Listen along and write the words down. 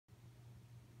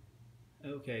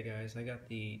Okay guys, I got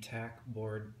the TAC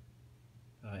board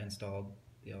installed,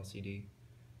 the LCD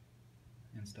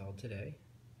installed today.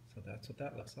 So that's what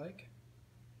that looks like.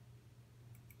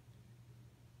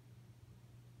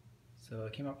 So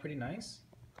it came out pretty nice.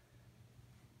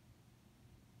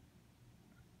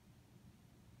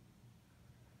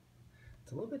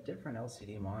 It's a little bit different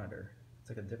LCD monitor. It's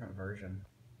like a different version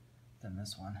than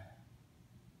this one.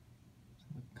 So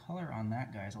the color on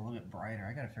that guy is a little bit brighter.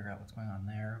 I gotta figure out what's going on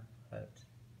there, but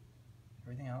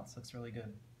everything else looks really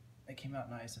good. It came out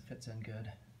nice, it fits in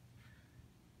good.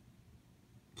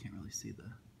 Can't really see the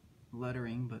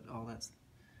lettering, but all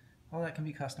that can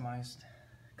be customized.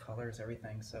 Colors,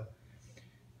 everything. So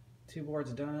 2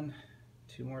 boards done,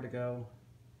 2 more to go.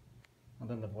 And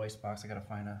then the voice box, I gotta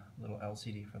find a little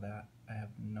LCD for that. I have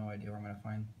no idea where I'm gonna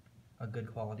find a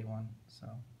good quality one. So,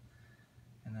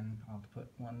 and then I'll have to put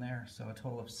one there. So a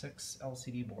total of 6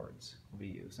 LCD boards will be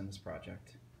used in this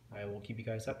project. I will keep you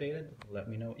guys updated. Let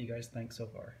me know what you guys think so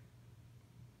far.